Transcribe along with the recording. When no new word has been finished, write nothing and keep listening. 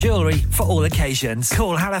Jewellery for all occasions.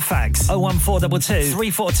 Call Halifax 01422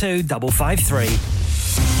 342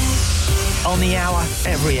 553. On the hour,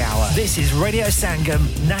 every hour. This is Radio Sangam,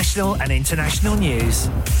 national and international news.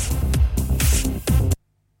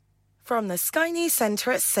 From the Sky News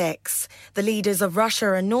Centre at 6. The leaders of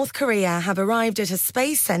Russia and North Korea have arrived at a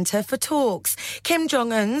space centre for talks. Kim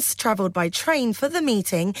Jong-un's travelled by train for the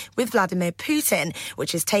meeting with Vladimir Putin,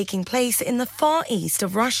 which is taking place in the far east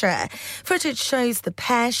of Russia. Footage shows the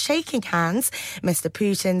pair shaking hands. Mr.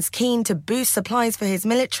 Putin's keen to boost supplies for his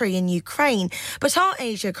military in Ukraine, but our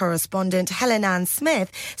Asia correspondent Helen Ann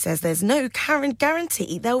Smith says there's no current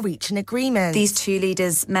guarantee they'll reach an agreement. These two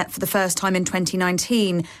leaders met for the first time in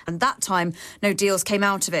 2019, and that time no deals came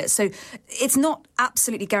out of it. So it's not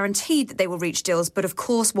absolutely guaranteed that they will reach deals, but of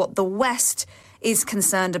course what the West is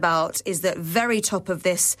concerned about is that very top of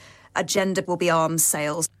this agenda will be arms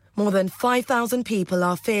sales. More than 5,000 people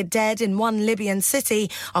are feared dead in one Libyan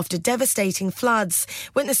city after devastating floods.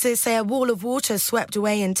 Witnesses say a wall of water swept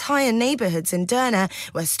away entire neighbourhoods in Derna,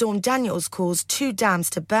 where Storm Daniels caused 2 dams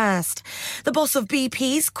to burst. The boss of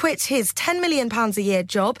BP's quit his £10 million a year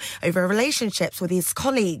job over relationships with his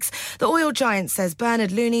colleagues. The oil giant says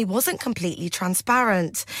Bernard Looney wasn't completely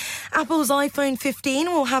transparent. Apple's iPhone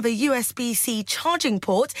 15 will have a USB-C charging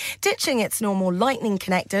port, ditching its normal Lightning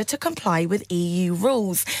connector to comply with EU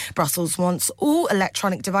rules. Brussels wants all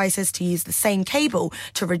electronic devices to use the same cable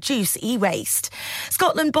to reduce e-waste.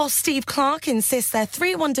 Scotland boss Steve Clarke insists their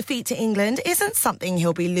 3-1 defeat to England isn't something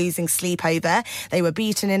he'll be losing sleep over. They were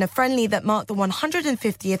beaten in a friendly that marked the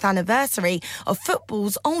 150th anniversary of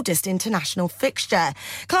football's oldest international fixture.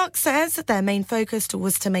 Clarke says that their main focus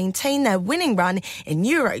was to maintain their winning run in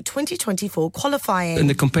Euro 2024 qualifying. In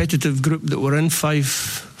the competitive group that we're in,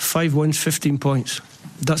 five wins, 15 points.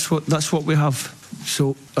 That's what we have.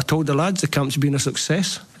 So I told the lads the camp's been a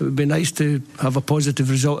success. It would be nice to have a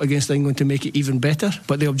positive result against England to make it even better.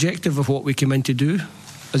 But the objective of what we came in to do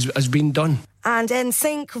has been done. And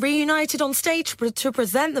NSYNC reunited on stage to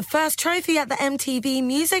present the first trophy at the MTV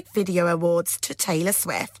Music Video Awards to Taylor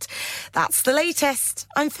Swift. That's the latest.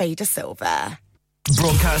 I'm Fader Silver.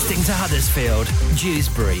 Broadcasting to Huddersfield,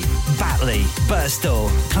 Dewsbury, Batley, Birstall,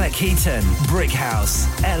 Cleckheaton, Brickhouse,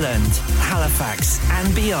 Elland, Halifax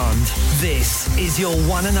and beyond. This is your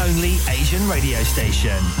one and only Asian radio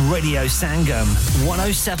station. Radio Sangam,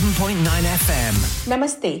 107.9 FM.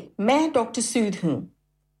 नमस्ते, मैं doctor सूद हूँ।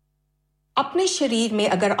 अपने शरीर में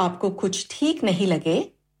अगर आपको कुछ ठीक नहीं लगे,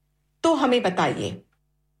 तो हमें बताइए।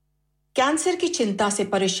 कैंसर की चिंता से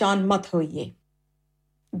परेशान मत होइए।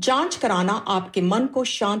 जांच कराना आपके मन को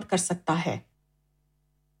शांत कर सकता है।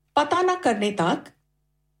 पता न करने तक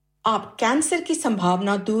आप कैंसर की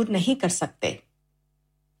संभावना दूर नहीं कर सकते।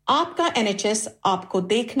 आपका एनएचएस आपको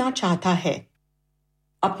देखना चाहता है।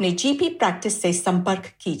 अपने जीपी प्रैक्टिस से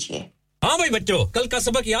संपर्क कीजिए। हाँ भाई बच्चों, कल का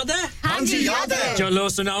सबक याद है? हाँ जी याद है। चलो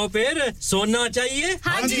सुनाओ फिर। सोना चाहिए?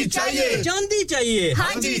 हाँ जी चाहिए। चांदी चाहिए?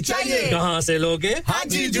 हाँ जी चाहिए। कहाँ से लोगे? हाँ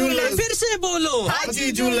जी जूलर्स। फिर से बोलो। हाँ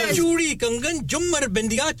जी जूलर्स। चूड़ी, कंगन, झुमर,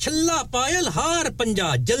 बिंदिया, छल्ला, पायल, हार,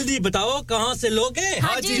 पंजा। जल्दी बताओ कहाँ से लोगे?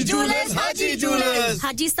 हाँ जी जूलर्स। हाँ जी जूलर्स।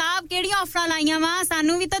 हाजी साहब केड़ी ऑफर लाईया वा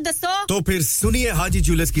सानू भी तो दसो। तो फिर सुनिए हाजी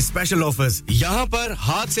जूलर्स की स्पेशल ऑफर्स। यहाँ पर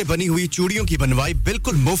हाथ से बनी हुई चूड़ियों की बनवाई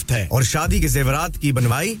बिल्कुल मुफ्त है और शादी के जेवरात की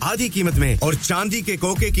बनवाई आधी कीमत में और चांदी के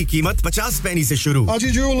कोके की कीमत 50 पैसे से शुरू। Haji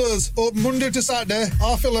Jewellers open Monday to Saturday,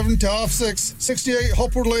 11:30 to 6:30, 68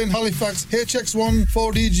 Hopwood Lane, Halifax, HX1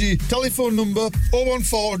 4DG. Telephone number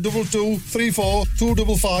 01422 34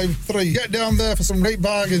 2553. Get down there for some great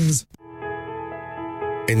bargains.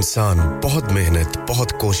 इंसान बहुत मेहनत,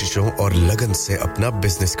 बहुत कोशिशों और लगन से अपना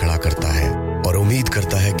बिजनेस खड़ा करता है और उम्मीद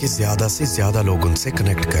करता है कि ज्यादा से ज्यादा लोग उनसे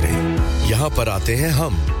कनेक्ट करें। यहाँ पर आते हैं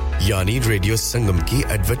हम, यानी रेडियो संगम की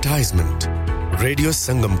एडवर्टाइजमेंट। रेडियो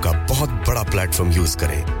संगम का बहुत बड़ा प्लेटफॉर्म यूज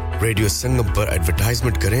करें। रेडियो संगम पर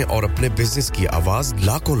एडवर्टाइजमेंट करें और अपने बिजनेस की आवाज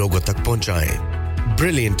लाखों लोगों तक पहुंचाएं।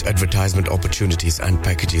 Brilliant advertisement opportunities and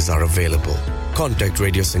packages are available. Contact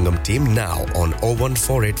Radio Sangam team now on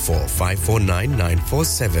 01484 549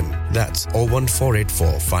 947. That's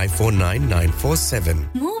 01484 549 947.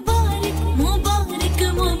 Mubarak, Mubarak,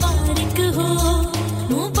 Mubarak ho.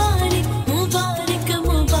 Mubarak, Mubarak,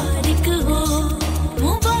 Mubarak ho.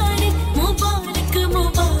 Mubarak, Mubarak,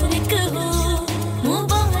 Mubarak ho.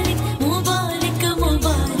 Mubarak, Mubarak,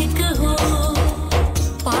 Mubarak ho.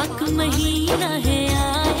 Paak mahina hai.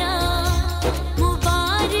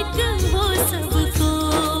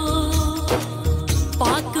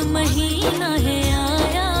 महीना है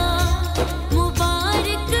आया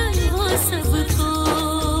मुबारक हो सबको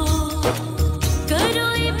करो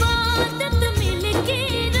इबादत मिलके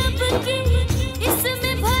रब की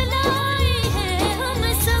इसमें भलाई है हम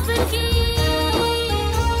सब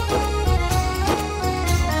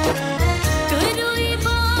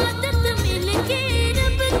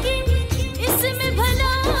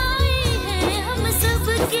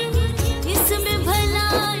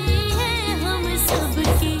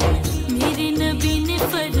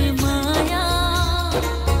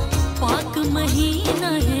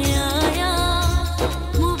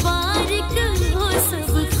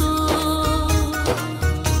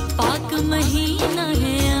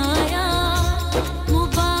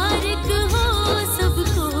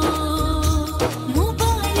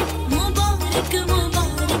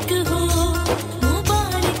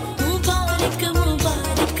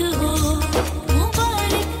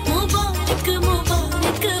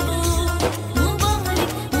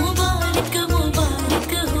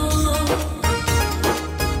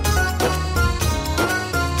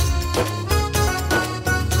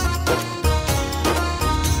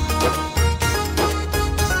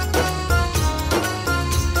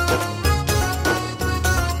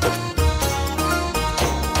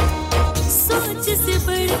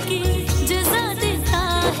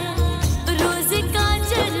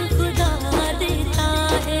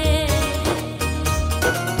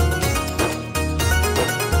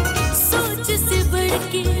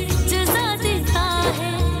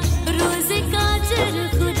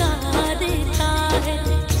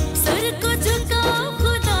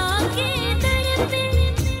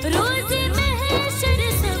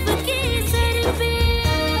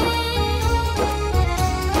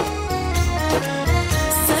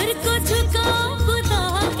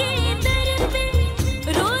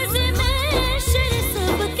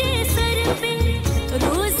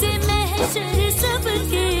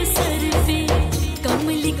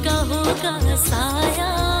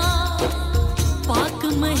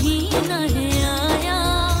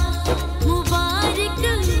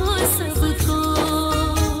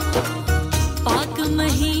पाक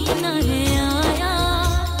महीना है आया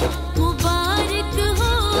मुबारक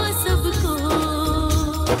हो सबको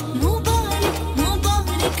मुबारक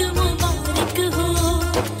मुबारक मुबारक हो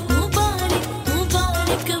मुबारक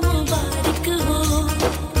मुबारक मुबारक हो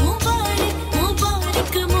मुबारक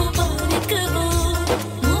मुबारक मुबारक हो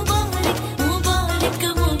मुबारक मुबारक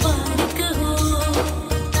मुबारक हो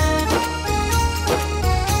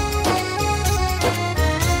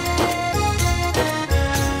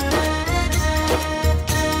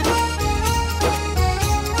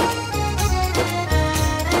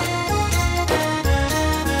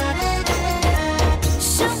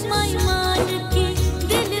शम्मा ईमान की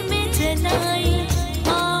दिल में जलाई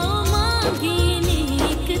आओ मांगे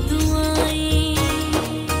नेक दुआएं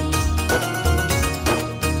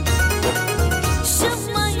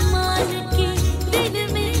शम्मा ईमान की दिल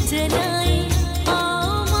में जलाई आओ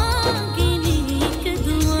मांगे नेक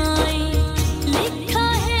दुआएं लिखा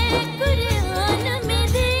है कुरान में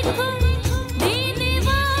देखो देने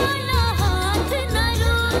वाला हाथ न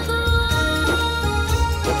रोको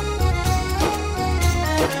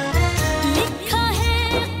लिखा है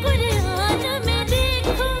कुरान में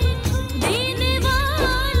देखो देने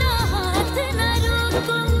वाला हाथ न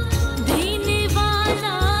रोको देने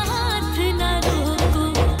वाला हाथ न रोको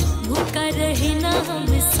भूखा रहे ना हम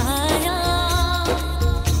साया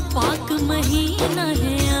पाक महीना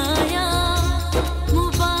है आया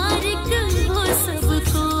मुबारक हो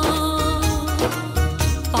सबको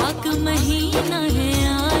पाक महीना है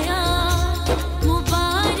आया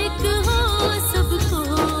मुबारक हो सबको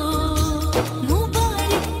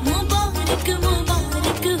मुबारक मुबारक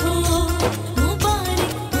मुबारक हो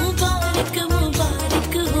मुबारक मुबारक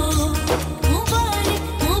मुबारक हो मुबारक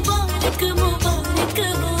मुबारक मुबारक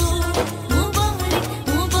हो मुबारक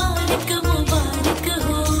मुबारक मुबारक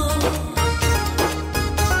हो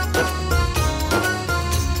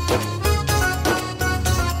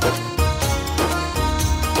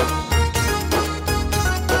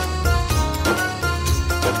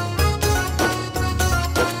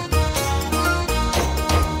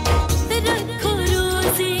रखो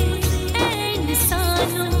रोज़े ऐ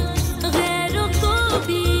इंसानों गैरों को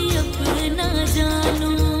भी अपना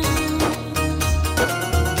जानो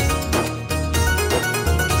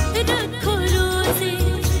रखो रोज़े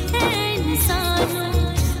ऐ इंसानों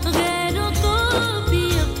गैरों को भी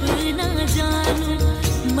अपना जानो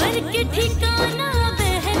मर के ठिकाना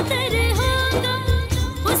बेहतर होगा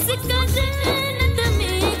उसका जन्नत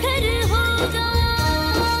में घर होगा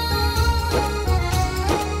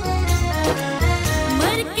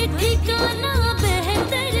मर के ठिकाना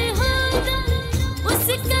बेहतर होगा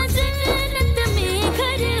उसका जन्नत में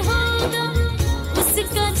घर होगा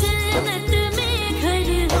उसका जन्नत में घर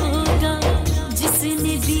होगा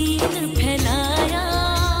जिसने दीन फैलाया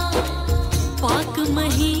पाक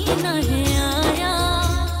महीना है आया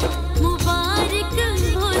मुबारक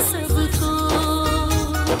हो सबको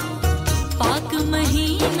पाक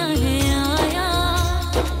महीना है आया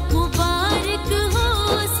मुबारक हो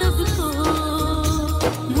सबको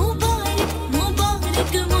मुबारक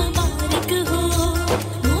मुबारक मुबारक हो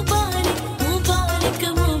मुबारक मुबारक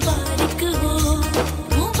मुबारक हो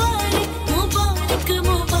मुबारक मुबारक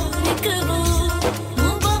मुबारक हो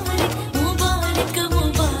मुबारक मुबारक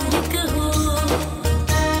मुबारक हो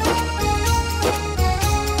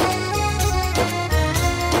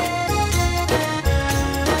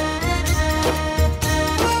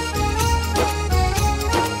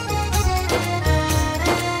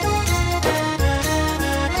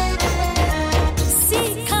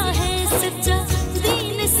सीखा है सच्चा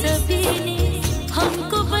दीन सभी ने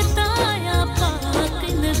हमको बताया पाक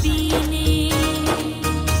नबी ने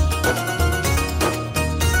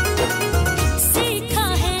सीखा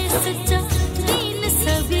है सच्चा दीन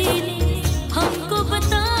सभी ने हमको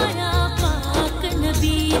बताया पाक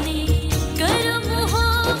नबी ने करो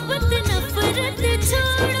मोहब्बत नफरत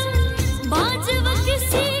छोड़ो बाजव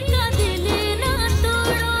किसी का दिल ना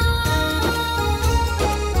तोड़ो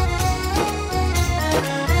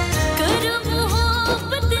करो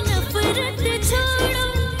मोहब्बत नफरत छोड़ो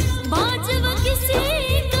बाजव किसी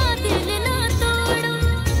का दिल ना तोड़ो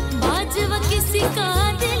बाजव किसी का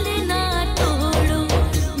दिल ना तोड़ो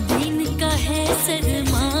दीन का है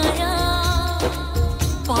सरमाया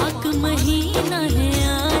पाक महीना है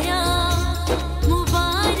आया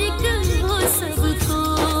मुबारक हो सबको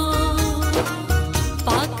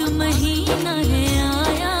पाक महीना है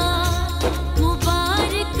आया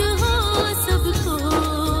मुबारक हो सबको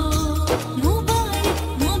मुबारक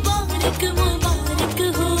मुबारक मुबारक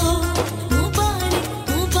हो मुबारक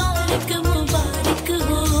मुबारक मुबारक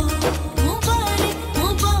हो मुबारक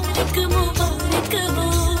मुबारक मुबारक हो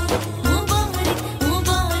मुबारक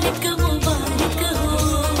मुबारक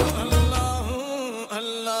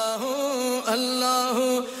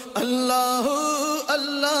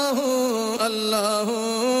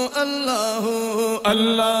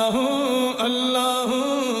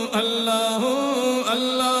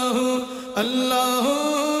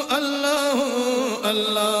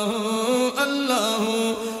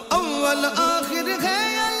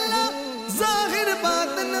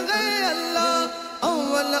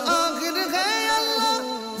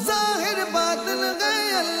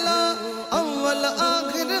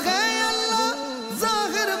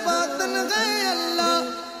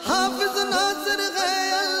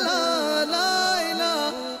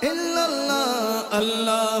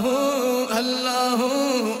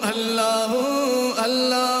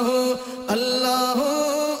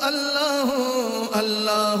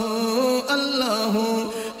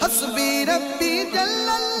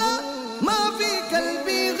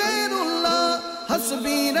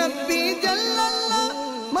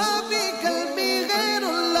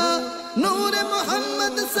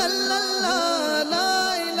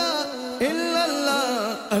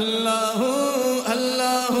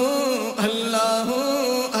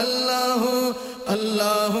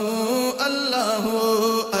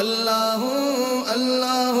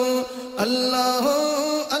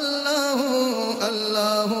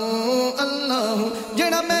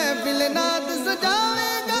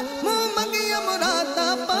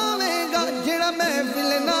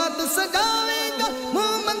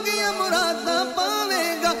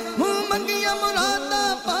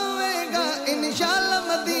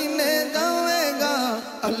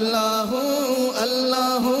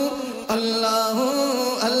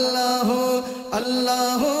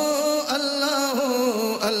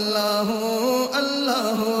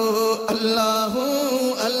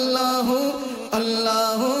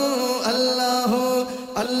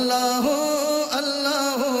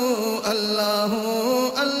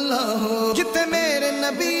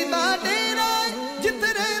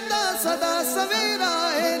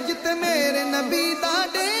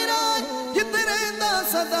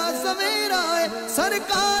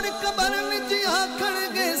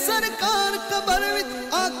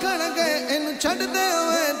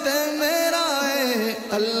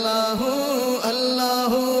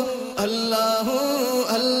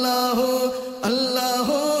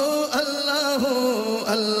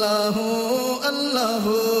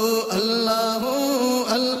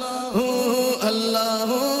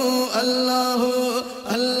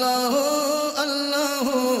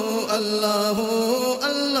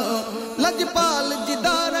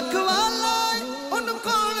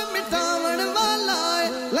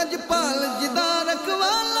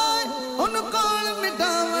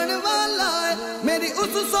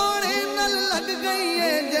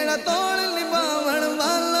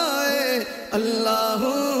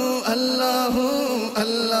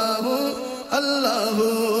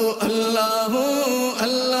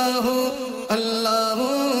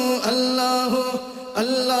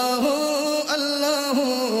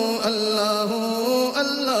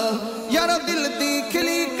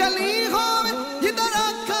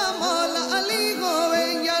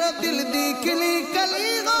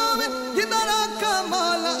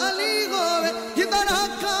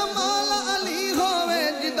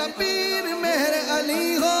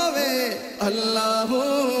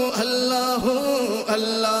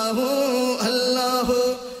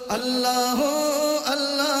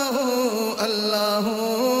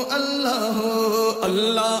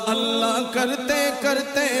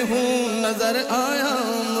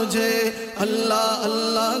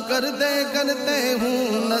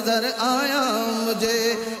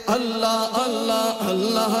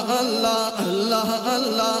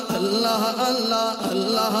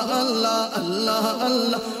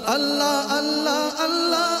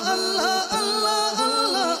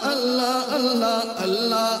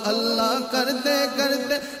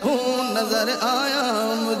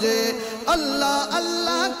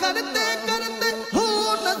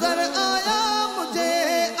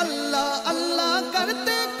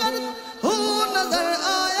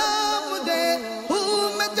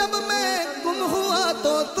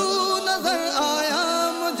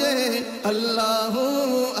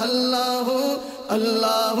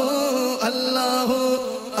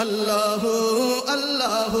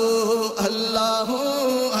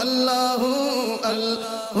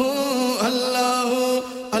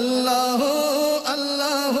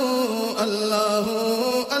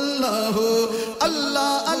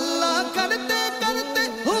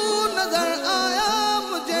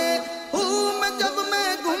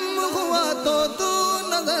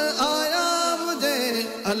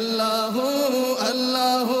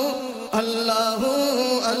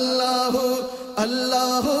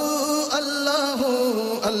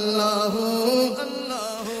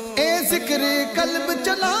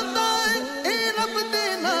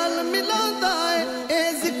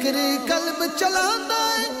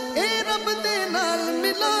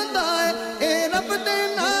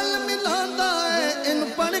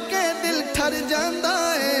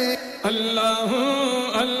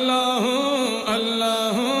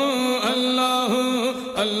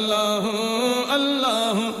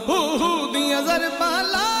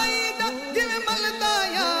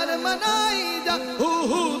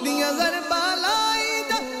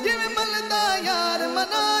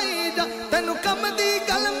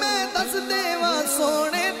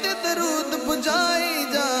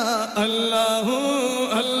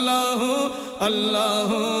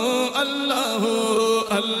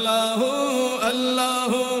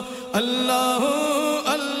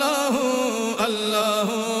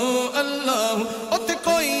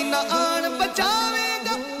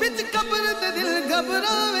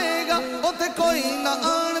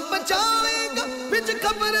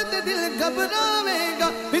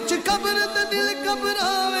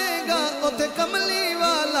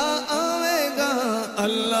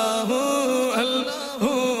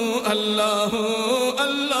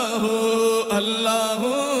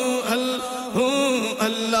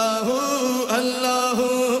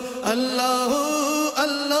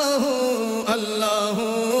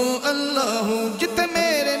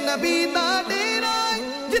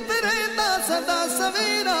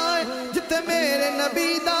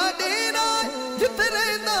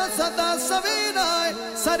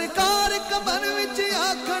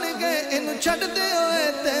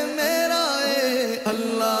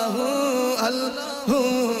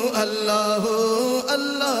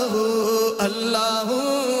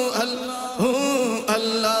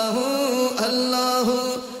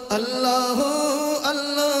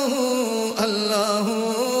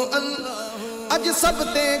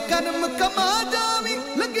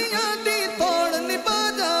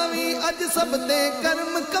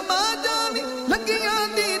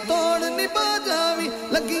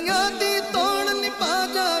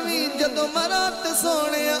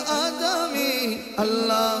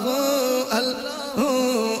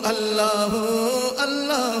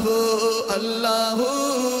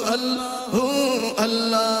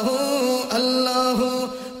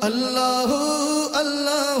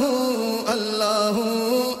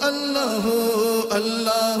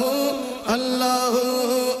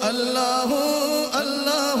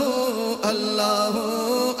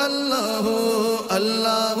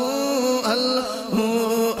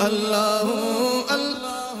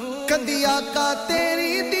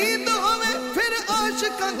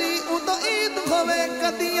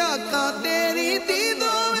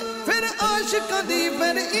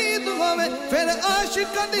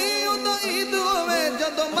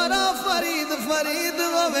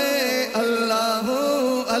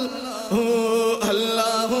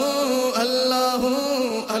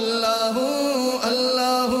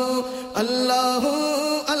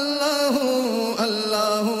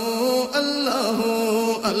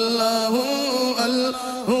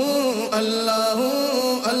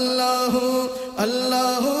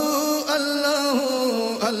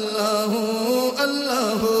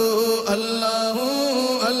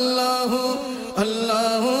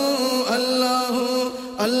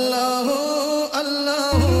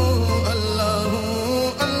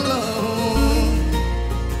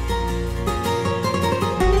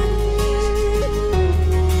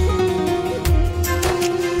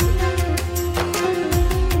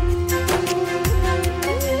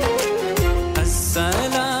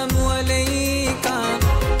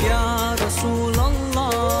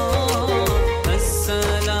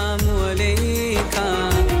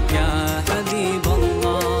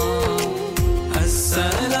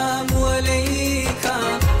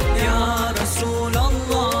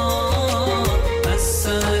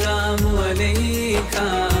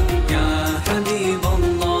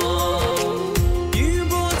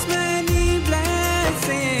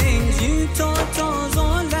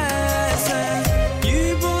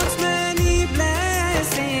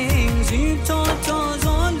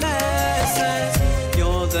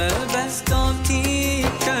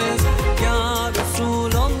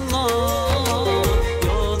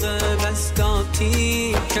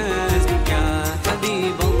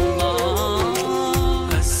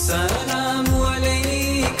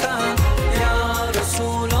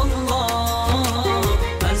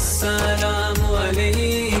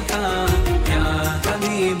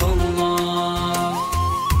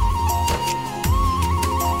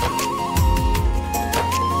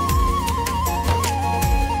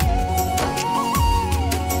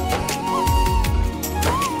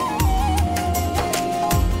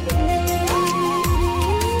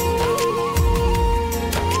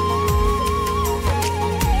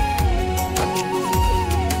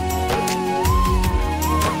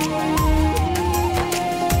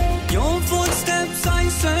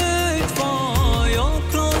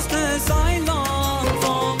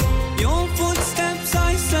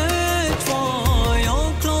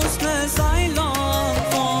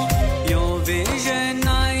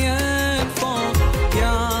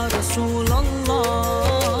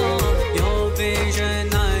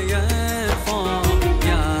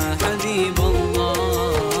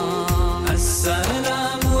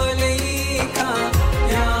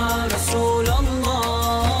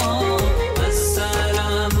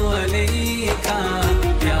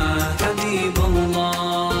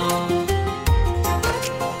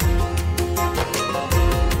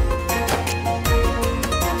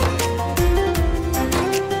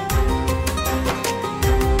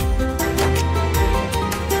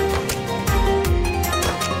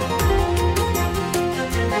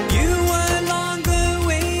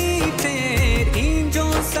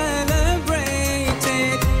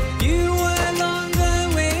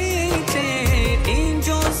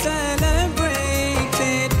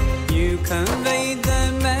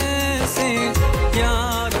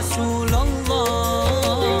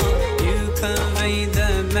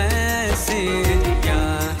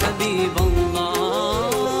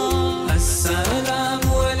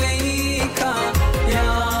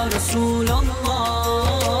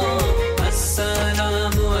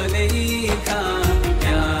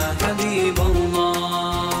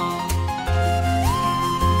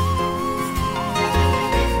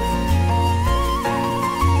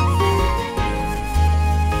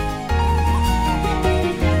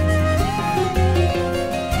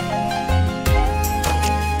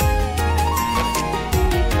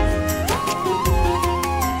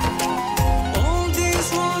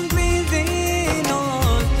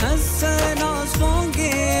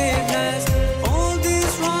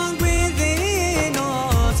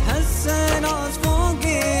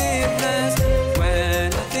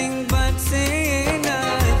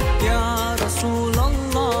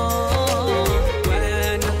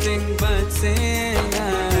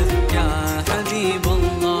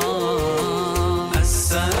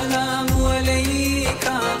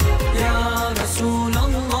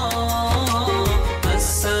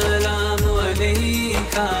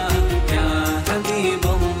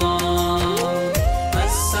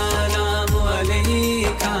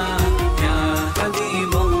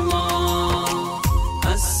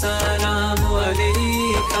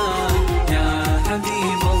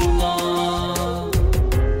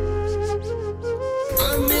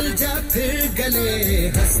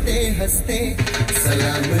हंसते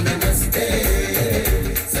सलाम नमस्ते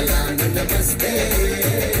सलाम नमस्ते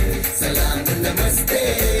सलाम नमस्ते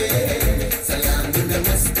सलाम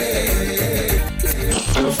नमस्ते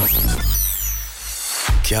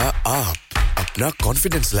क्या आप अपना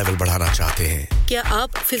कॉन्फिडेंस लेवल बढ़ाना चाहते हैं क्या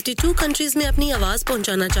आप 52 कंट्रीज में अपनी आवाज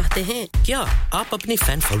पहुंचाना चाहते हैं क्या आप अपनी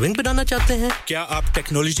फैन फॉलोइंग बनाना चाहते हैं क्या आप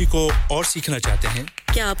टेक्नोलॉजी को और सीखना चाहते हैं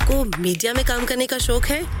क्या आपको मीडिया में काम करने का शौक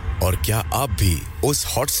है और क्या आप भी उस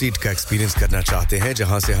हॉट सीट का एक्सपीरियंस करना चाहते हैं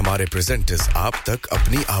जहां से हमारे प्रेजेंटर्स आप तक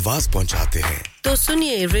अपनी आवाज पहुंचाते हैं तो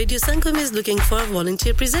सुनिए radio Sangam is looking for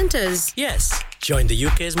volunteer presenters yes join the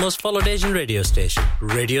UK's most followed Asian radio station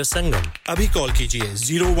Radio Sangam abhi call kijiye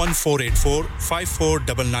 01484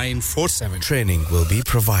 549947 training will be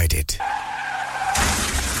provided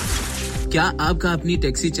क्या आपका अपनी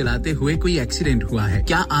टैक्सी चलाते हुए कोई एक्सीडेंट हुआ है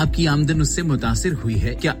क्या आपकी आमदन उससे मुतासिर हुई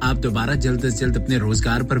है क्या आप दोबारा जल्द से जल्द अपने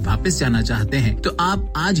रोजगार पर वापस जाना चाहते हैं तो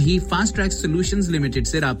आप आज ही फास्ट ट्रैक सॉल्यूशंस लिमिटेड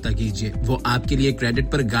से राब्ता कीजिए वो आपके लिए क्रेडिट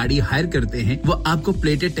पर गाड़ी हायर करते हैं वो आपको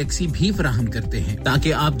प्लेटेड टैक्सी भी फराहम करते हैं ताकि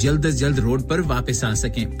आप जल्द से जल्द रोड पर वापस आ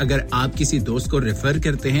सकें अगर आप किसी दोस्त को रेफर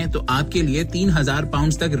करते हैं तो आपके लिए 3000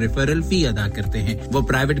 पाउंड तक रेफरल फी अदा करते हैं वो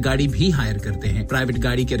प्राइवेट गाड़ी भी हायर करते हैं प्राइवेट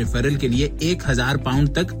गाड़ी के रेफरल के लिए 1000 पाउंड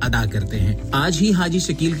तक अदा करते हैं आज ही हाजी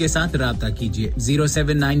शकील के साथ राब्ता कीजिए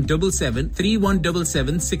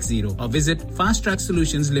 07977317760 और visit fast track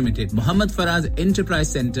solutions limited Mohammad Faraz enterprise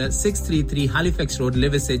centre 633 Halifax road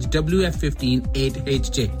Liversedge WF15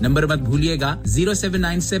 8HJ number मत भूलिएगा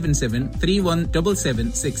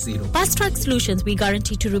 07977317760 Fast Track Solutions we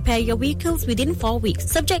guarantee to repair your vehicles within 4 weeks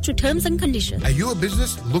subject to terms and conditions Are you a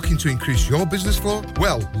business looking to increase your business flow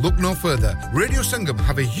well look no further Radio Sangam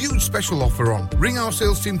have a huge special offer on ring our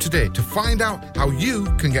sales team today to find out how you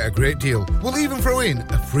can get a great deal. We'll even throw in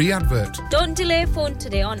a free advert. Don't delay phone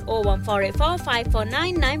today on 01484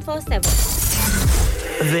 549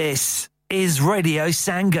 947. This is Radio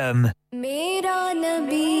Sangam. मेरा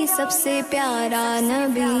नबी सबसे प्यारा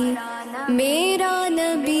नबी मेरा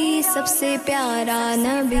नबी सबसे प्यारा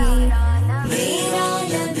नबी मेरा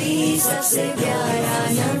नबी सबसे प्यारा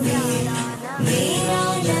नबी मेरा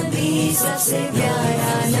नबी सबसे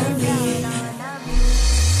प्यारा नबी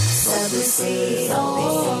सबसे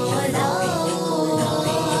औला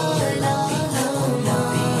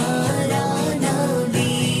हमारा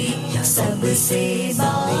नबी सबसे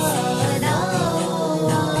बाला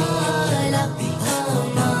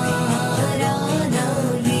हमारा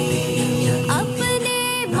नबी अपने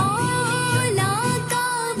मौला का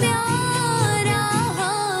प्यारा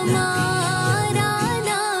हमारा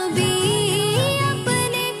नबी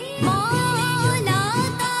अपने मौला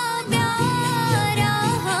का प्यारा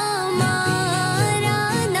हमारा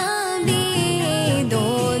नबी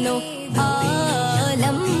दोनों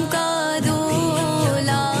आलम का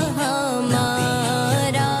दूल्हा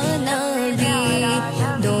हमारा नबी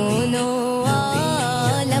दोनों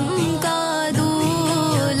आलम का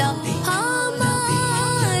दूल्हा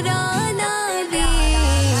हमारा नबी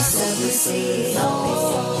सबसे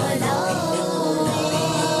औला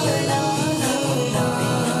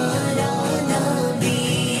हमारा नबी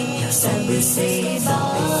सबसे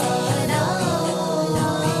बाला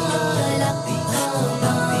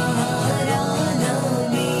हमारा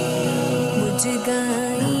नबी बुझ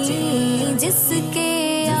गई जिसके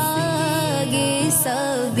आगे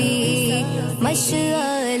सभी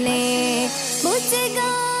मशअलें बुझ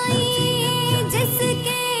गई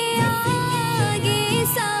जिसके आगे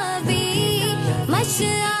सभी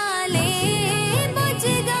मशअलें बुझ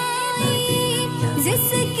गई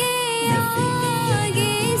जिसके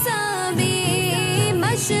आगे सभी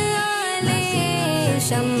मशअलें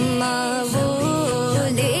शम्मा वो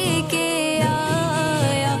लेके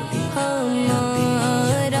आया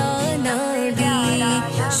हमारा नबी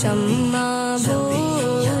शम्मा वो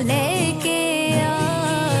लेके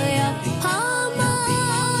आया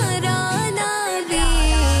हमारा नबी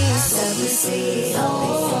सबसे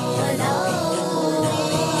औला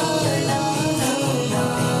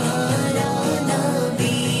हमारा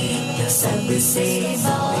नबी सबसे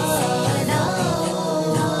बाला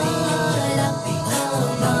हमारा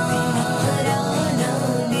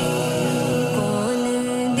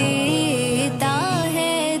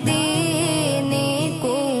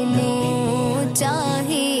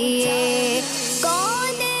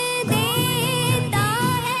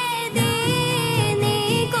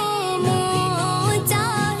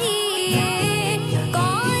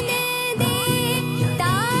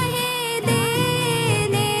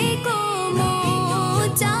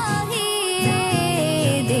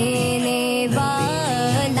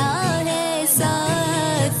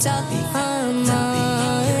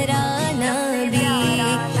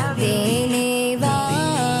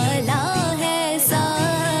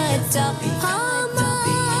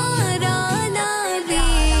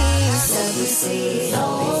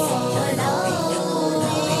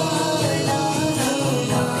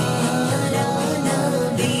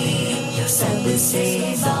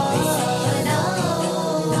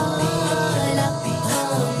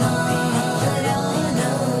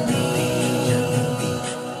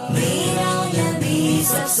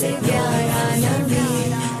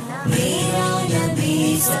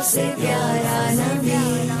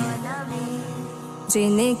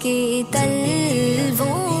जिनके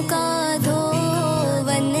तलवों का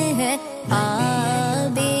धोवन है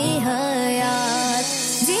आबे हयात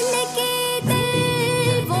जिनके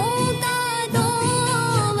तलवों का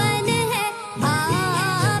धोवन है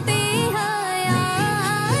आबे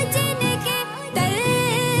हयात जिनके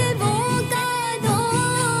तलवों का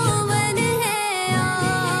धोवन है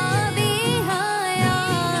आबे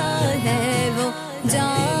हयात है वो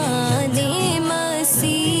जाने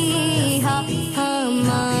मसीहा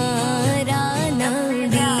हमारा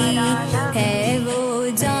नबी है वो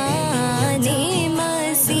जाने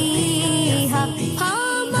मसीहा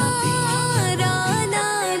हमारा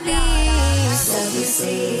नबी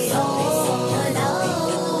सबसे औला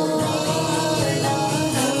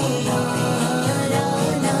हमारा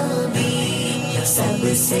नबी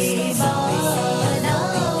सबसे वाला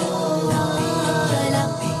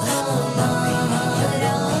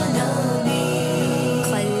हमारा नबी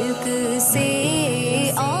खल्क से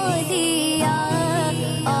औलिया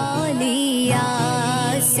औलिया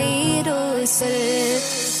से रसूल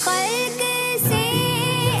खल्क से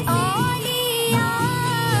औलिया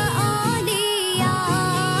औलिया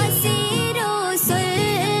से रसूल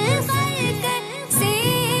खल्क से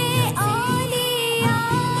औलिया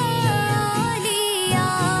औलिया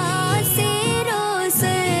से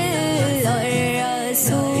रसूल और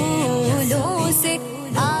रसूलों से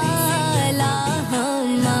आला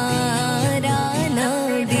हमारा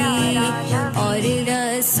नबी और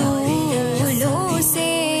रसूलों से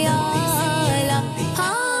आला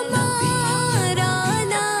हमारा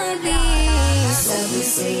नबी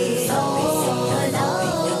सबसे औला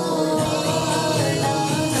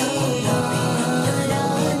हमारा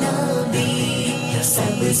नबी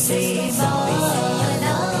सबसे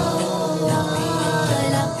वाला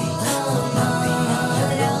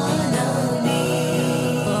हमारा नबी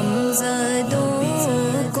गमज़दों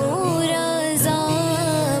को रज़ा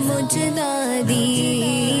मुजदा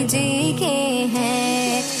दीजिए के हैं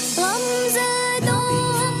गमज़दों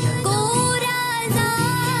को रज़ा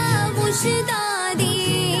मुजदा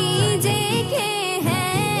दीजिए के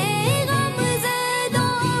हैं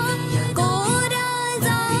गमज़दों को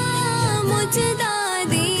रज़ा मुजदा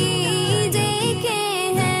दीजिए के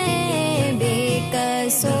हैं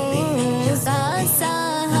बेकसों का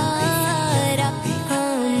सहारा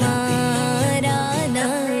हमारा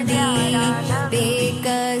नबी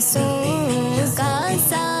बेकसों का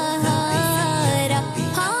सहारा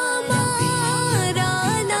हमारा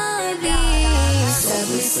नबी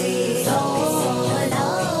सबसे औला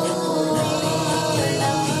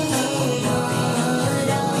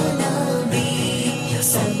हमारा नबी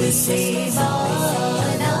सबसे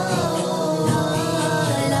वाला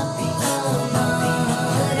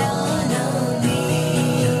हमारा नबी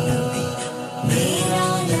मेरा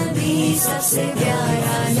नबी सबसे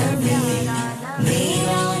प्यारा नबी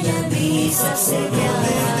मेरा नबी सबसे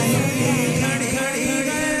प्यारा नबी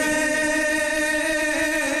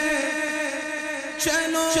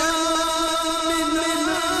चलो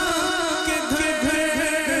के घर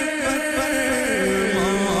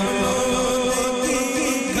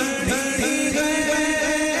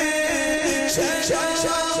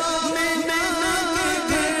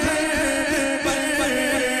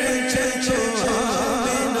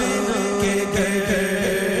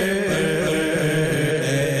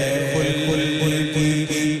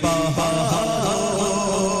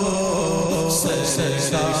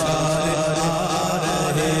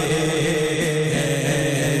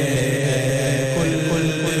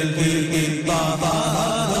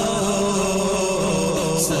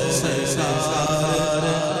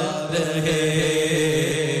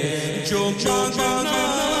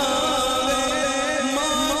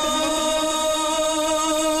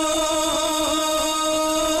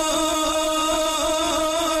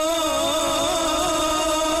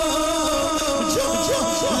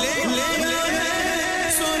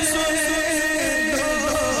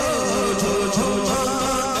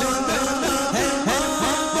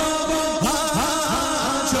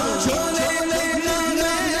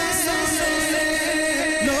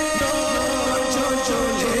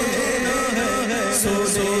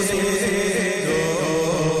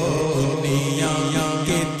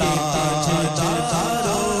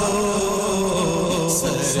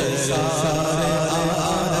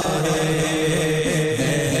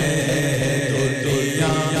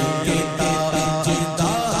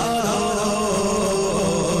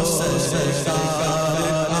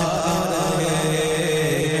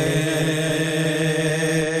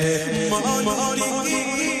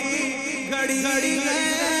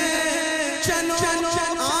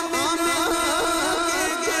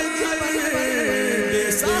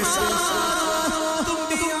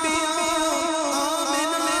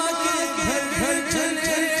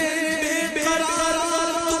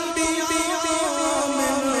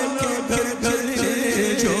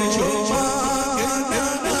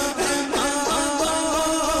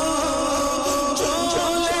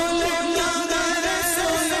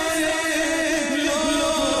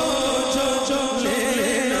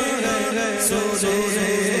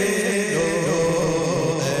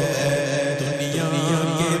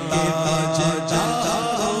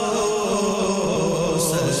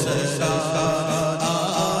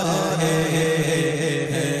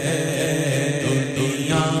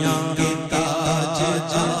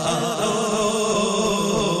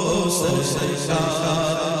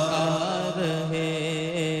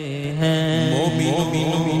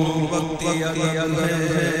मोमिनों वक्त अरब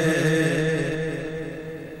है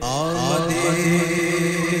आमदे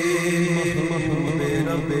महबूब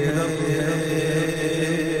रब है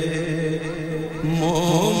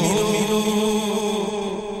मोमिनों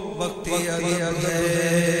वक्त अरब है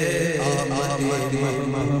आमदे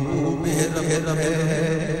महबूब रब है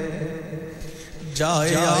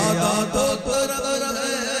जाए आदा तो तरब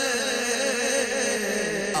है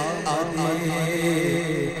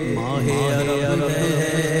माहे अरब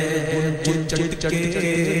है चट के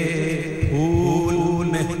फूल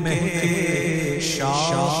में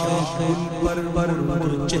शाख पर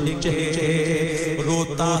मुरझे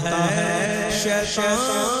रोता है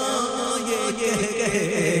शैतान ये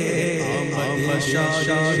आमद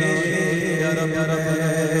शाह अरब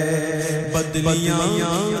है बदलियां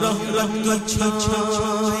रहमत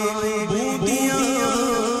छाए बूंदियां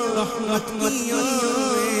रहमत की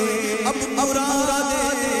अब मुराद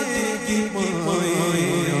दिल की माए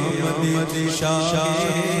आमद शाह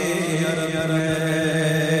अरब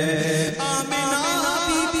आमिना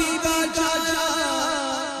बीबी का चाचा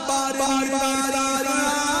बार बार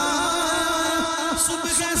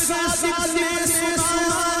सुबह सासिब ने सुना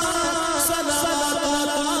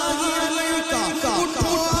सलावत अलैका उठो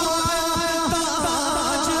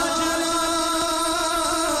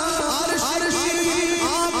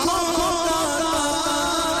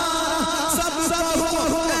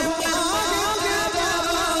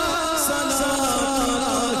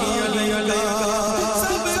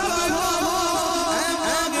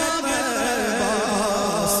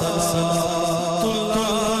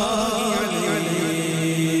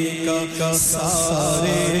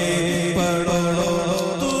सारे पढ़ो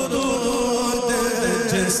दुरूद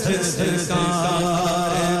जिसका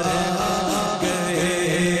गए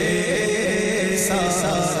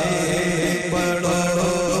सारे पढ़ो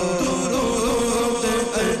दुरूद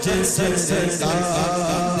जिसका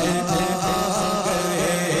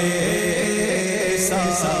गए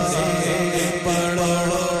सारे पढ़ो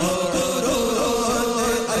दुरूद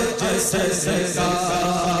जिसका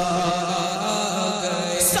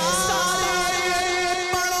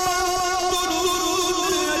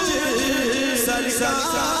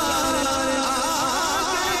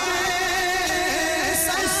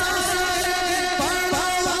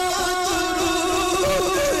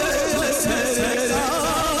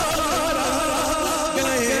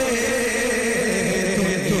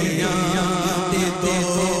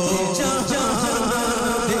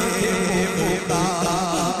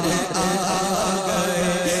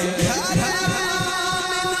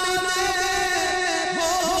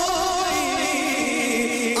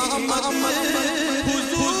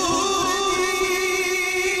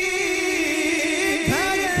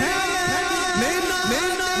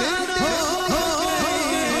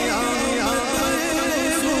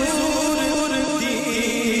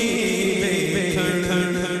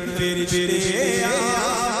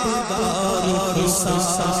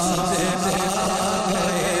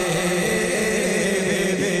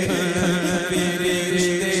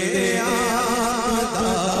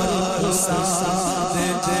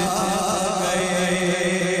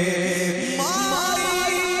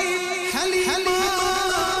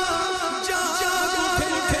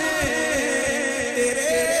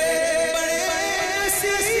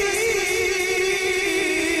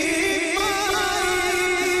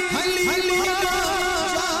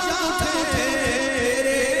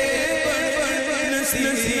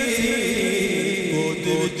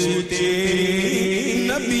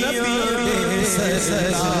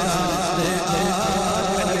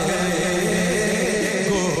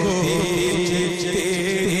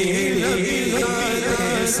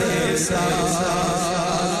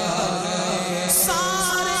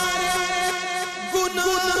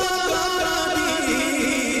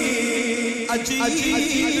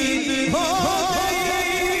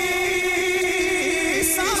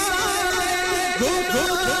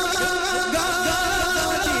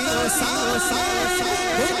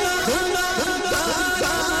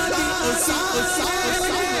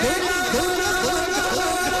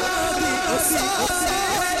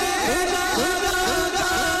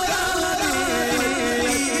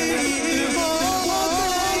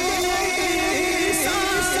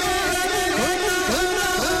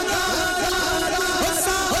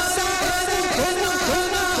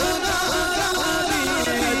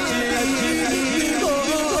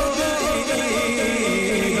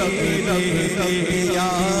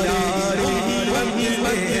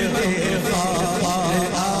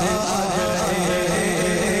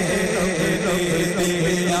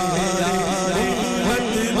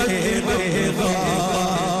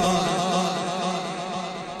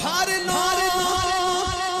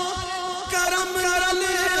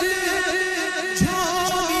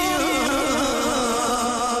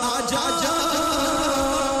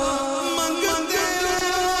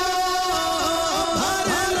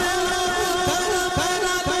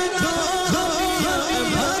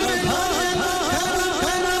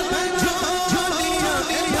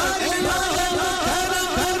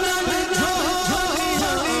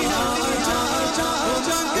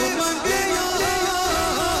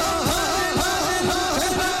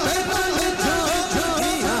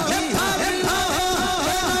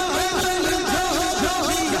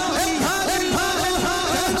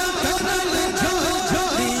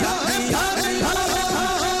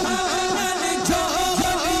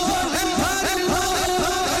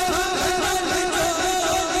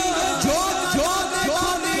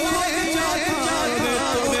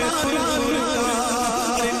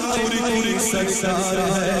संसार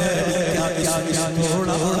है क्या इसमें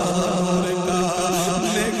थोड़ा और का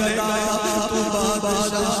मैं गदा तू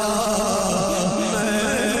बादशाह मैं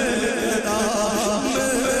गदा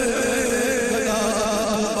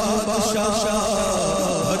बादशाह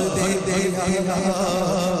भर दे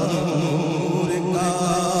नूर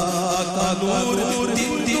का नूर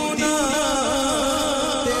दिन दुना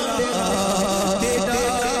तेरा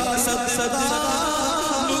सद सदा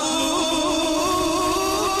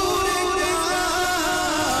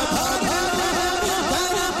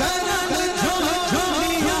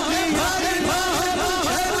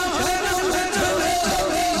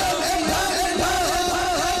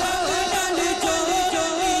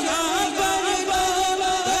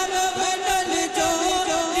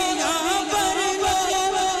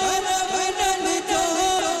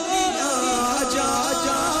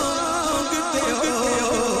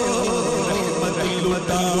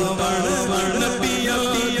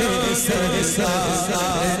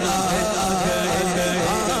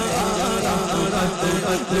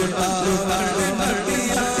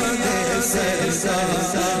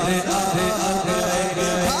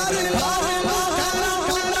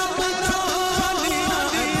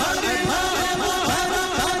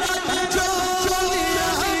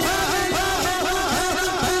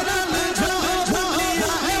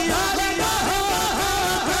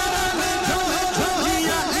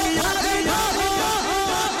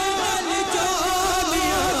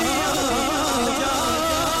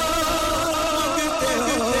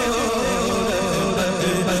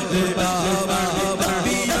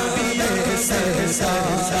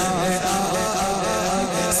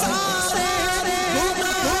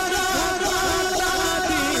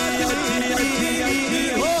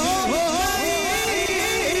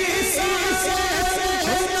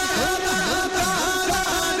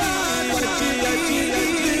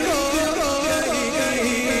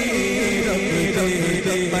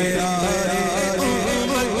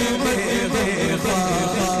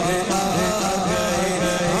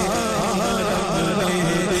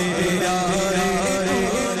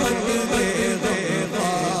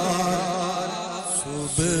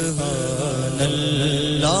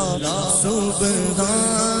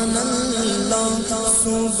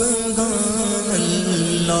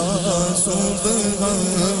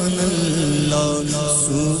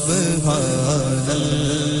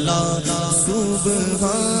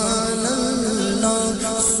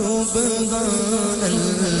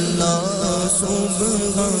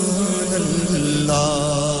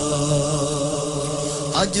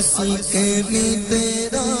आज सीख भी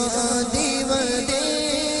तेरा दीवादेरी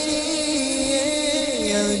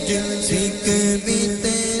आज सीख भी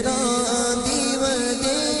तेरा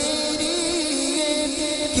दीवादेरी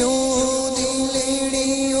क्यों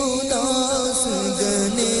दिलड़ी उदास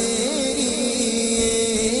गनेरी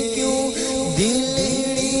क्यों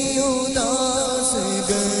दिलड़ी उदास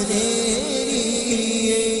गनेरी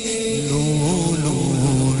लो लो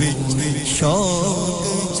विच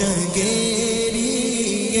शौक जगे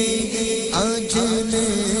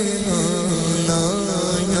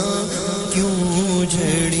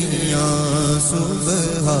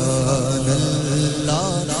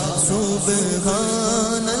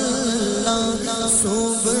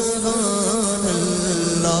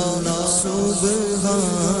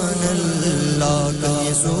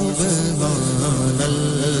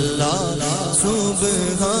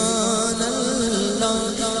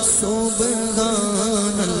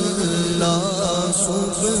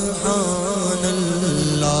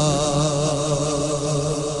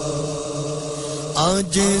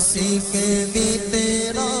आज सीख भी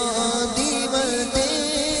तेरा दीवार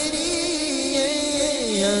तेरी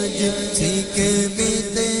आज सीख भी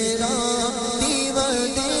तेरा दीवार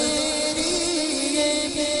तेरी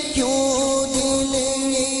क्यों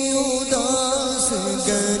दिलड़ी उदास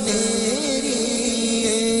गनेरी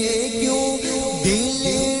क्यों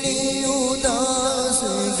दिलड़ी उदास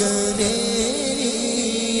गनेरी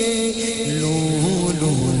लो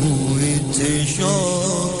लो विच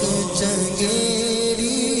शौक जगे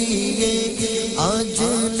आज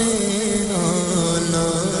नैना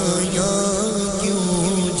लाया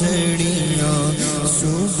क्यों झड़ियां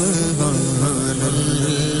सुबहान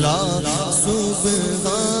अल्लाह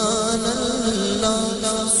सुबहान अल्लाह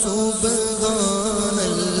सुबहान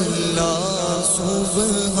अल्लाह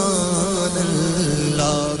सुबहान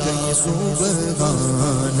अल्लाह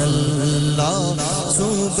सुबहान अल्लाह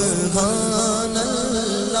सुबहान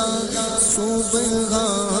अल्लाह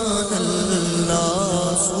सुबहान अल्लाह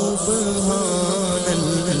सुबहान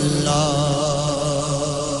अल्लाह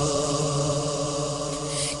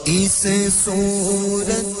इस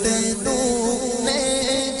सूरत नो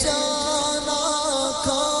मैं जाना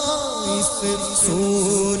था इस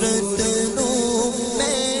सूरत नो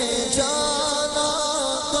मैं जाना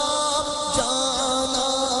का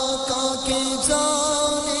के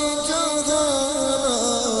जाने जहाना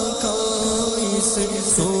का इस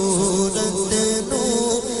सूरत नो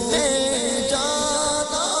मैं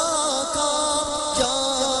जाना का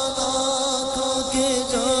के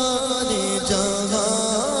जाने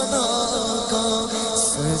जहाना का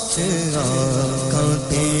सच आका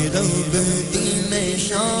तेरा बदी में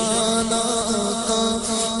शाना का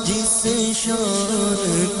जिस शान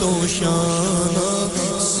तो शाना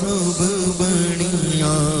सब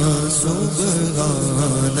बनिया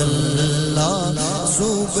सुभान अल्लाह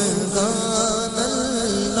सुभान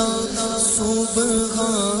अल्लाह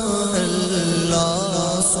सुभान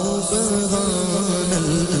अल्लाह सुभान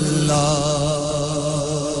अल्लाह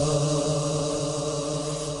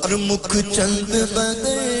और मुख चंद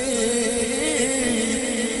बदे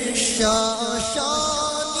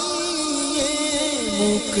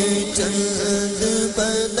मुख चंद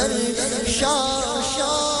बदर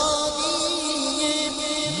शाशानी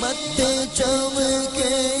मत्थे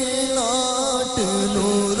चमके लाट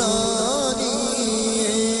नूरानी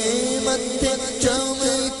मत्थे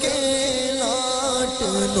चमके लाट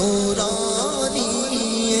नूरानी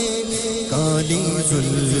काली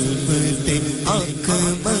जुल्फ ते आँख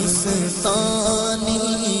मस्तानी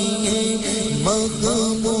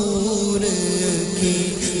मगमूर की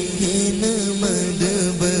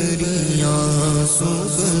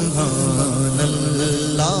सुभान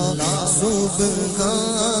अल्लाह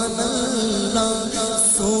सुभान अल्लाह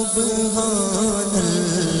सुभान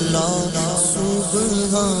अल्लाह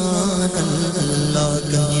सुभान अल्लाह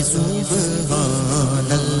कहीं सुभान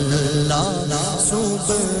अल्लाह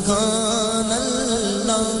सुभान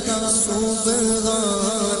अल्लाह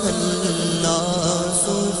सुभान अल्लाह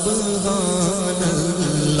सुभान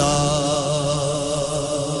अल्लाह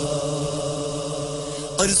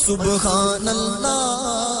और सुभान अल्लाह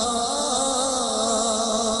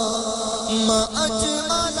मा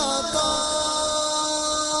अजमला का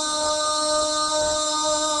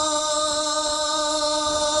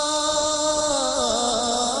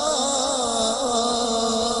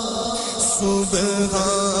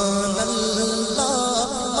सुभान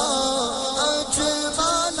अल्लाह मा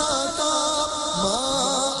अजमला का मा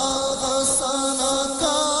अहसना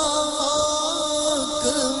का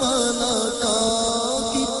कमला का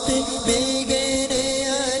किथे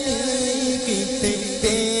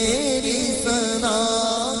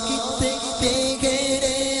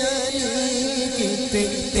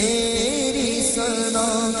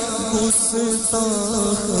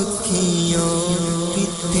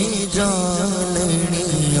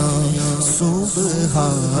जालनियां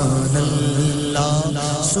सुभान अल्लाह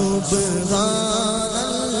सुभान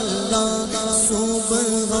अल्लाह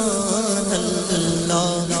सुभान अल्लाह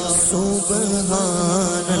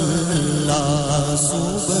सुभान अल्लाह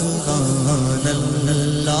सुभान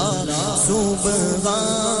अल्लाह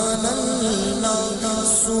सुभान अल्लाह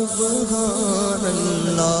सुभान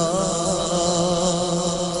अल्लाह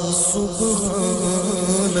सुभान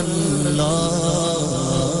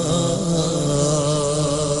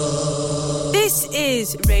This is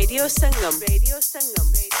Radio Sangam. Radio Sangam.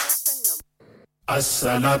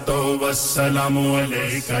 As-salatu was-salamu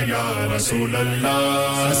alayka ya Rasulallah.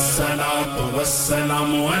 As-salatu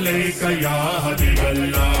was-salamu alayka ya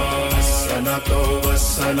Habiballah. As-salatu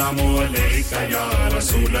was-salamu alayka ya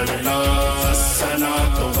Rasulallah.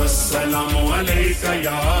 As-salatu was-salamu alayka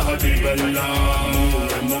ya Habiballah.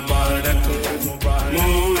 Mubarak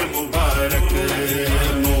Mubarak Mubarak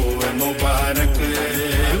Mubarak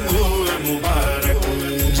Mubarak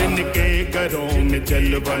जिनके घरों में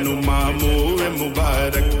जलवा नुमा मुए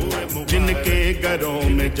मुबारक जिनके घरों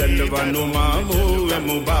में जलवा नुमा मुए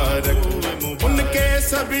मुबारक उनके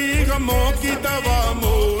सभी गमों की दवा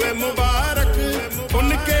मुए मुबारक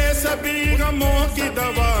उनके सभी गमों की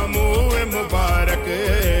दवा मुए मुबारक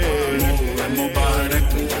मुबारक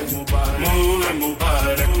मुए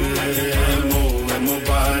मुबारक मुए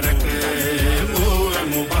मुबारक मुए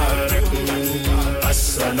मुबारक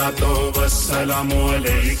अस्सलातु वस्सलामु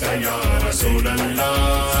अलैका या रसूलल्लाह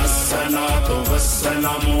अस्सलातु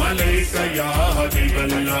वस्सलामु अलैका या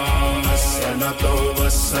हबीबल्लाह अस्सलातु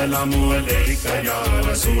वस्सलामु अलैका या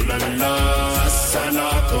रसूलल्लाह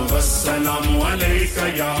अस्सलातु वस्सलामु अलैका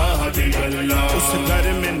या हबीबल्लाह उस घर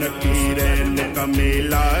में नकीरैन का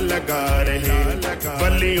मेला लगा रहे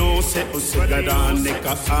बलियों से उस घराने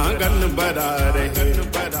का आंगन भरा रहे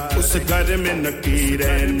उस घर में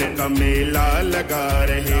नकीरैन का मेला लगा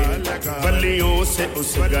रहे बलियों से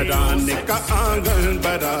उस घराने का आंगन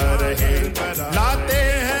भरा रहे लाते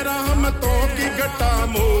हैं रहमतों की घटा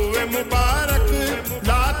मुए मुबारक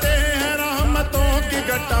लाते हैं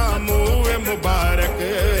जटा मुंह मुबारक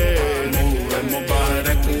मुंह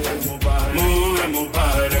मुबारक मुंह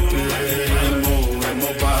मुबारक मुंह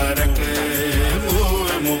मुबारक मुंह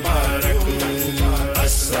मुबारक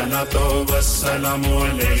अस्सलातु वस्सलामु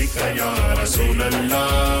अलैका या रसूल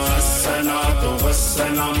अल्लाह अस्सलातु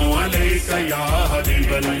वस्सलामु अलैका या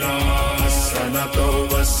हबीब अल्लाह अस्सलातु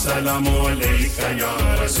वस्सलामु अलैका या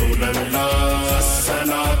रसूल अल्लाह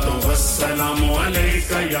अस्सलातु वस्सलामु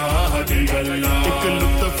अलैका या हबीब अल्लाह एक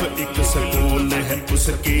लुत्फ एक सुकून है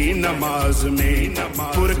उसकी नमाज में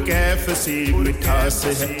पुरकैफ सी मिठास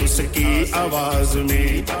है उसकी आवाज में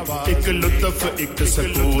एक लुत्फ एक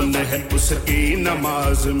सुकून है उसकी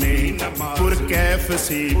नमाज में पुरकैफ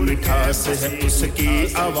सी मिठास है उसकी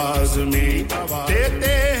आवाज में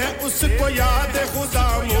देते हैं उसको याद खुदा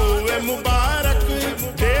मुँह मुबारक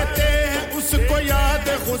देते हैं उसको याद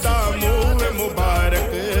खुदा मुँह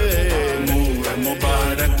मुबारक मुँह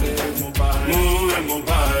मुबारक मुँह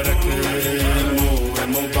मुबारक मुँह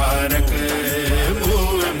मुबारक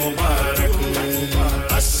मुँह मुबारक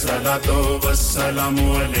अस्सलातु वस्सलामु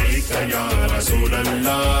अलैका या रसूल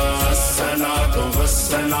अल्लाह अस्सलातु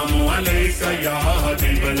वस्सलामु अलैका या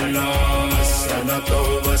हबीब अल्लाह अस्सलातु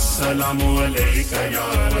वस्सलामु अलैका या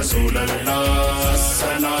रसूल अल्लाह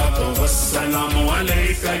अस्सलातु वस्सलामु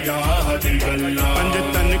अलैका या हबीब अल्लाह पंज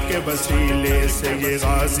तन के वसीले से ये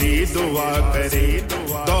गाजी दुआ करे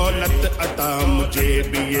दौलत अता मुझे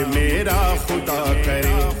भी ये मेरा खुदा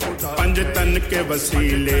करे पंज तन के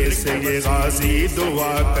वसीले से ये गाजी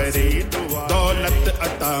दुआ करे दौलत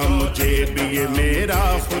अता मुझे भी ये मेरा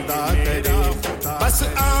खुदा करे बस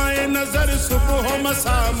आए नजर सुबह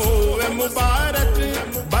मसा मुँह मुबारक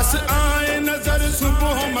बस आए नजर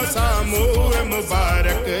सुबह मसा मुँह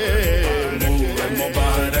मुबारक मुँह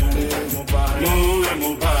मुबारक मुँह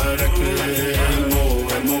मुबारक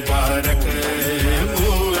मुँह मुबारक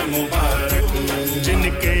मुँह मुबारक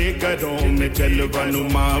जिनके घरों में जलवा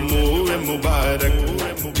नुमा मुँह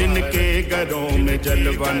मुबारक जिनके घरों में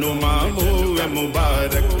जलवा नुमा मुँह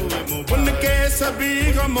मुबारक उनके सभी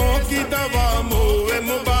गमों की दवा मुँह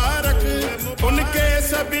मुबारक उनके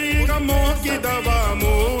सभी गमों की दवा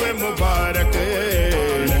मुँह मुबारक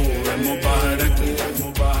मुँह मुबारक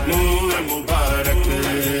मुँह मुबारक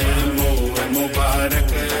मुँह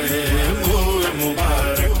मुबारक मुँह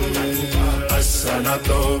मुबारक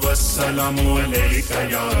अस्सलातु वस्सलामु अलैका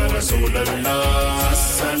या रसूल अल्लाह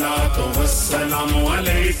अस्सलातु वस्सलामु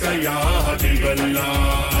अलैका या हबीब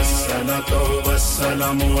अल्लाह अस्सलातु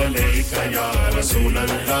वस्सलामु अलैका या रसूल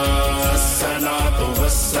अल्लाह अस्सलातु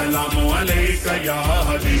वस्सलामु अलैका या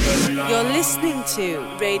हबीब अल्लाह You're listening to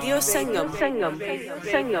Radio Sangam.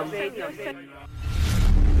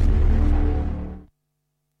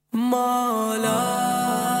 Mawla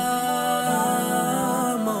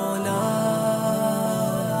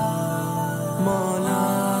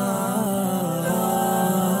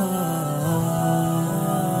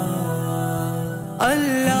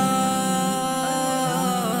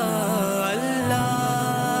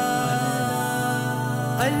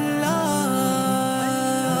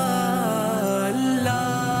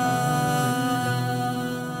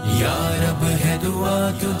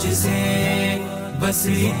तुझसे बस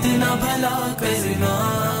इतना भला करना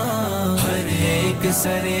हर एक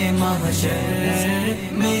सरे महशर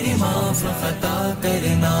मेरी माफ खता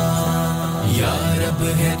करना या रब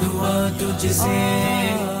है दुआ तुझसे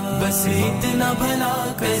बस इतना भला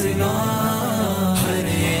करना हर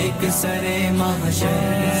एक सरे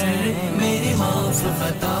महशर मेरी माफ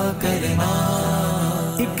खता करना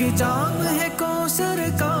एक जाम है कौसर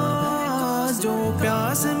का जो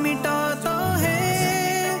प्यास मिटाता है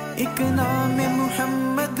एक नाम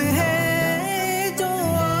मुहम्मद है जो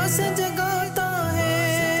आस जगाता है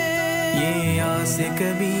ये आस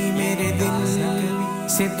कभी मेरे दिल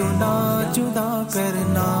से तो ना जुदा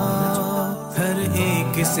करना हर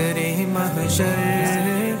एक सरे महशर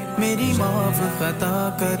मेरी माफ खता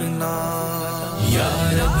करना या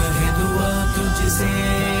रब है दुआ तुझसे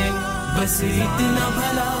बस इतना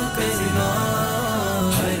भला करना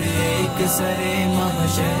हर एक सरे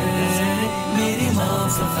महशर मेरी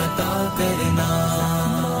माफ खता करना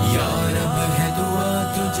या रब है दुआ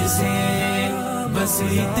तुझसे बस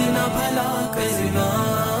इतना भला करना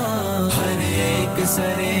हर एक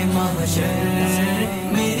सरे महशर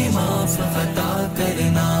मेरी माफ खता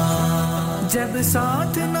करना जब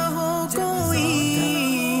साथ न हो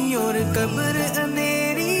कोई और कब्र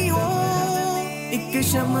अंधेरी हो एक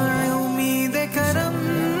शम्अ उम्मीद करम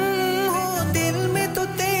हो दिल में तो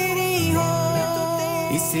तेरी हो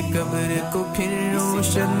इस कब्र को फिर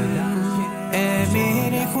रोशन ऐ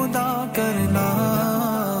मेरे खुदा करना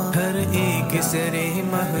हर एक सरे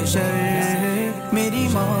महशर मेरी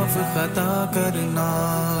माफ खता करना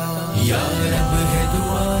या रब है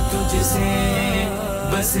दुआ तुझसे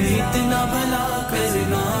बस इतना भला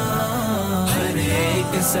करना हर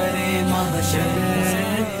एक सरे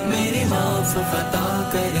महशर मेरी माफ खता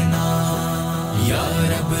करना या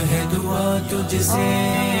रब है दुआ तुझसे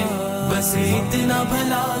बस इतना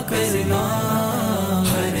भला करना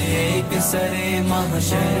हर एक सरे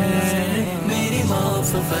महशर मेरी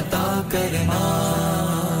माफ खता करना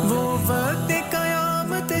वो वक्त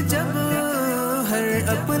क़यामत जब हर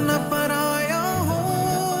अपना पराया हो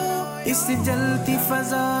इस जलती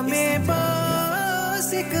फजा में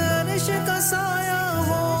बस एक अर्श का साया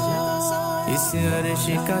हो इस अर्श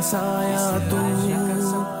का साया तू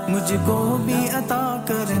मुझको भी अता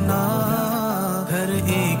करना हर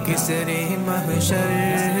एक सरे महशर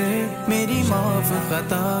मेरी माफ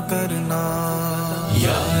खता करना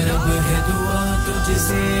या रब है दुआ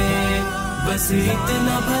तुझसे बस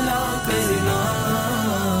इतना भला करना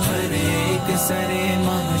हर एक सरे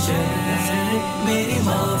महशर मेरी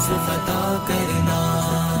माफ खता करना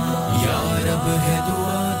या रब है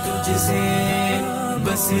दुआ तुझसे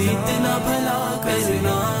बस इतना भला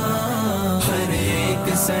करना हर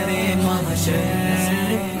एक सरे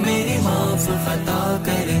महशर मेरी माफ खता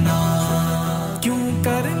करना क्यों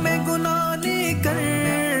कर मैं गुनाह लेकर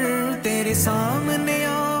तेरे सामने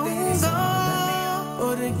आऊंगा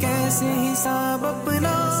और कैसे हिसाब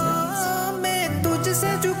अपना मैं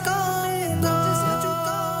तुझसे चुकाऊंगा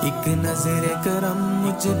एक नजर करम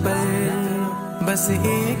मुझ पर बस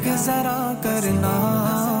एक जरा करना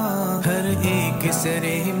हर एक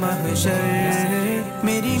सरे महशर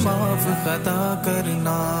मेरी माफ खता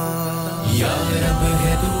करना या रब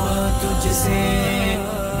है दुआ तुझसे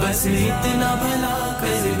बस इतना भला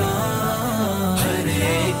करना हर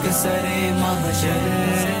एक सरे महशर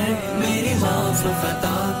मेरी माफ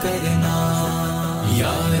खता करना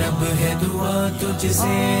या रब है दुआ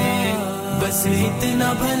तुझसे बस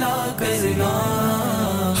इतना भला करना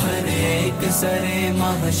हर एक सरे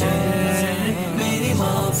महशर मेरी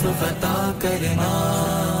माफ खता करना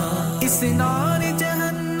इस नार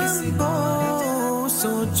जहन्नम को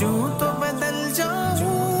सोचूं तो बदल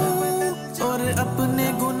जाऊं और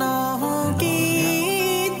अपने गुनाहों की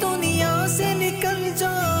दुनिया से निकल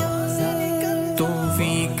जाऊं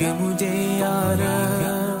तौफीक मुझे यार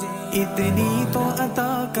इतनी तो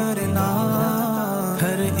अता करना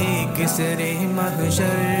हर एक सरे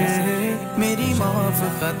महशर मेरी माफ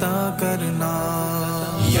खता करना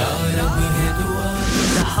या रब है दुआ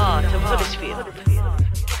The heart of Huddersfield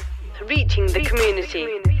reaching the community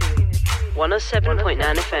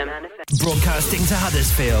 107.9 FM Broadcasting to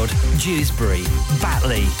Huddersfield, Dewsbury,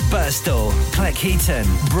 Batley, Birstall, Cleckheaton,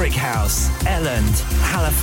 Brickhouse, Elland, Halifax